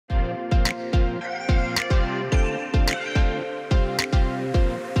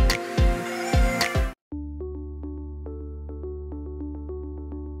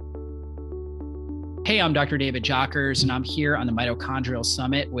Hey, I'm Dr. David Jockers, and I'm here on the Mitochondrial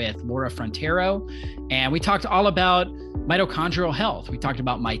Summit with Laura Frontero. And we talked all about mitochondrial health. We talked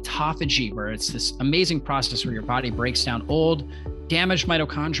about mitophagy, where it's this amazing process where your body breaks down old, damaged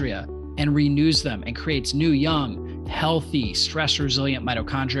mitochondria and renews them and creates new, young, healthy, stress-resilient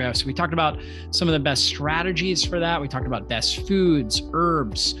mitochondria. So we talked about some of the best strategies for that. We talked about best foods,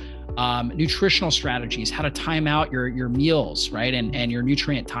 herbs, nutritional strategies, how to time out your meals, right? And your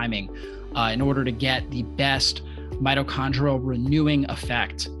nutrient timing in order to get the best mitochondrial renewing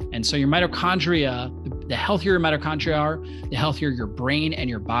effect. And so your mitochondria, the healthier your mitochondria are, the healthier your brain and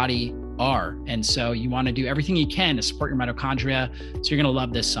your body are. And so you want to do everything you can to support your mitochondria. So you're going to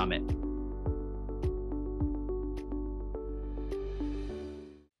love this summit.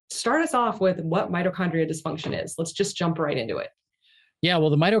 Start us off with what mitochondria dysfunction is. Let's just jump right into it. Yeah,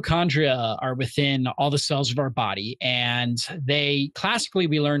 well, the mitochondria are within all the cells of our body, and they classically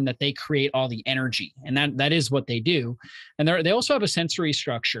we learned that they create all the energy, and that is what they do. And they also have a sensory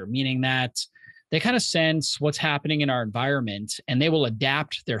structure, meaning that they kind of sense what's happening in our environment, and they will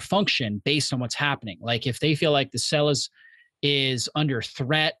adapt their function based on what's happening. Like if they feel like the cell is under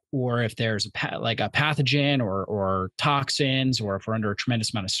threat, or if there's a pathogen or toxins, or if we're under a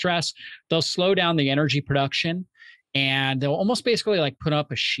tremendous amount of stress, they'll slow down the energy production. And they'll almost basically like put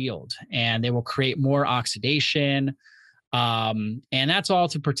up a shield, and they will create more oxidation. And that's all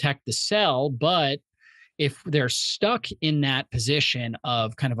to protect the cell. But if they're stuck in that position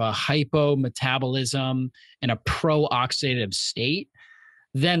of kind of a hypometabolism and a pro-oxidative state,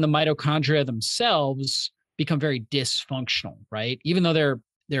 then the mitochondria themselves become very dysfunctional, right? Even though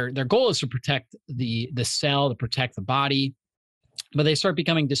their goal is to protect the cell, to protect the body, but they start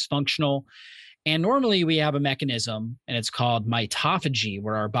becoming dysfunctional. And normally we have a mechanism, and it's called mitophagy,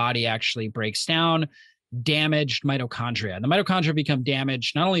 where our body actually breaks down damaged mitochondria. And the mitochondria become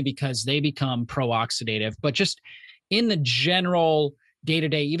damaged not only because they become pro-oxidative, but just in the general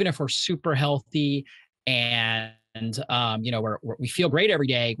day-to-day, even if we're super healthy and we feel great every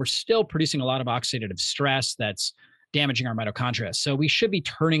day, we're still producing a lot of oxidative stress that's damaging our mitochondria. So we should be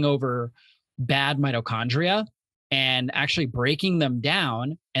turning over bad mitochondria and actually breaking them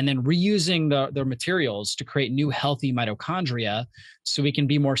down and then reusing their materials to create new healthy mitochondria so we can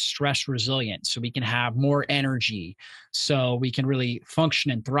be more stress resilient, so we can have more energy, so we can really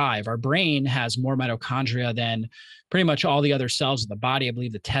function and thrive. Our brain has more mitochondria than pretty much all the other cells of the body. I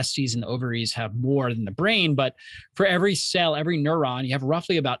believe the testes and the ovaries have more than the brain, but for every cell, every neuron, you have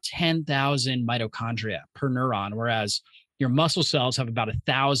roughly about 10,000 mitochondria per neuron, whereas your muscle cells have about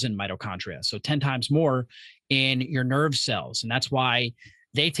 1,000 mitochondria, so 10 times more in your nerve cells. And that's why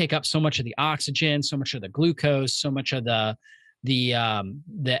they take up so much of the oxygen, so much of the glucose, so much of the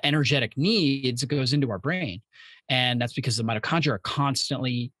energetic needs that goes into our brain. And that's because the mitochondria are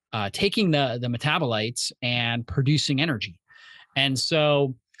constantly taking the metabolites and producing energy. And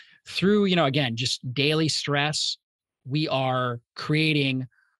so through, again, just daily stress, we are creating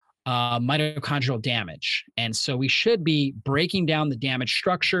mitochondrial damage. And so we should be breaking down the damaged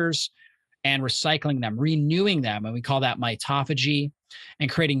structures and recycling them, renewing them. And we call that mitophagy,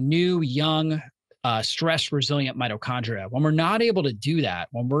 and creating new, young, stress-resilient mitochondria. When we're not able to do that,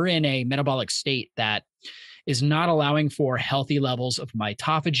 when we're in a metabolic state that is not allowing for healthy levels of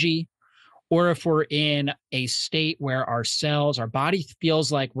mitophagy, or if we're in a state where our cells, our body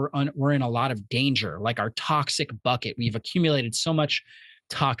feels like we're in a lot of danger, like our toxic bucket, we've accumulated so much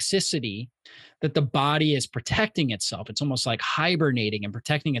toxicity that the body is protecting itself. It's almost like hibernating and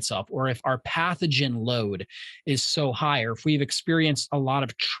protecting itself. Or if our pathogen load is so high, or if we've experienced a lot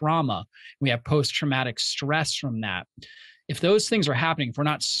of trauma, we have post-traumatic stress from that. If those things are happening, if we're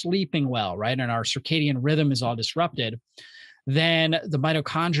not sleeping well, right, and our circadian rhythm is all disrupted, then the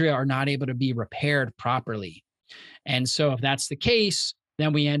mitochondria are not able to be repaired properly. And so if that's the case,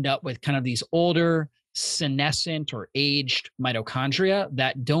 then we end up with kind of these older, senescent or aged mitochondria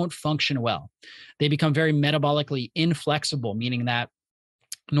that don't function well. They become very metabolically inflexible, meaning that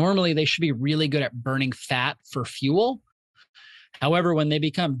normally they should be really good at burning fat for fuel. However, when they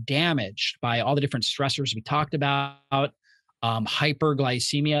become damaged by all the different stressors we talked about,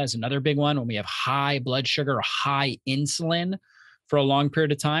 hyperglycemia is another big one. When we have high blood sugar or high insulin for a long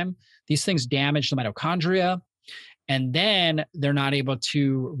period of time, these things damage the mitochondria, and then they're not able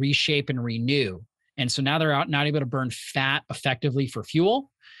to reshape and renew. And so now they're not able to burn fat effectively for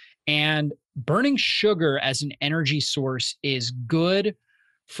fuel. And burning sugar as an energy source is good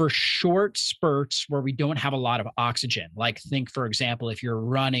for short spurts where we don't have a lot of oxygen. Like think, for example, if you're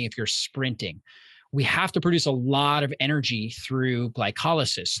running, if you're sprinting, we have to produce a lot of energy through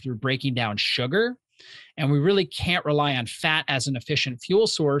glycolysis, through breaking down sugar. And we really can't rely on fat as an efficient fuel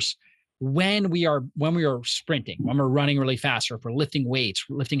source when we are sprinting, when we're running really fast, or if we're lifting weights,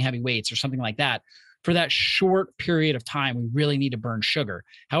 lifting heavy weights or something like that, for that short period of time, we really need to burn sugar.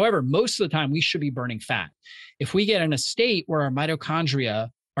 However, most of the time we should be burning fat. If we get in a state where our mitochondria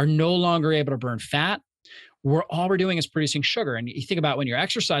are no longer able to burn fat, all we're doing is producing sugar. And you think about when you're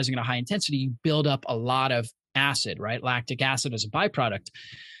exercising at a high intensity, you build up a lot of acid, right? Lactic acid as a byproduct.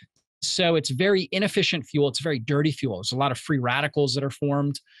 So it's very inefficient fuel. It's very dirty fuel. There's a lot of free radicals that are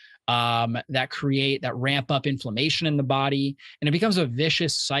formed that ramp up inflammation in the body. And it becomes a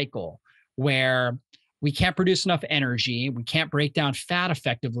vicious cycle where we can't produce enough energy. We can't break down fat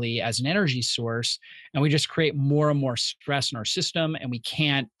effectively as an energy source. And we just create more and more stress in our system. And we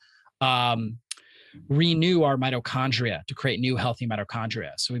can't renew our mitochondria to create new healthy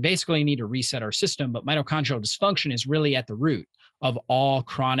mitochondria. So we basically need to reset our system. But mitochondrial dysfunction is really at the root of all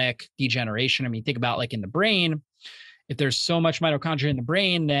chronic degeneration. I mean, think about like in the brain, if there's so much mitochondria in the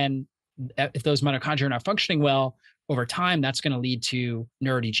brain, then if those mitochondria are not functioning well over time, that's going to lead to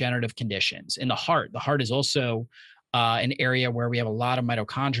neurodegenerative conditions. In the heart is also an area where we have a lot of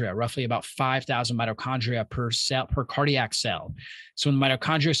mitochondria, roughly about 5,000 mitochondria per cardiac cell. So when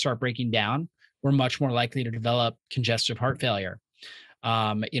mitochondria start breaking down, we're much more likely to develop congestive heart failure.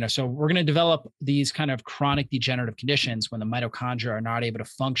 So we're going to develop these kind of chronic degenerative conditions when the mitochondria are not able to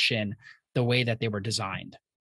function the way that they were designed.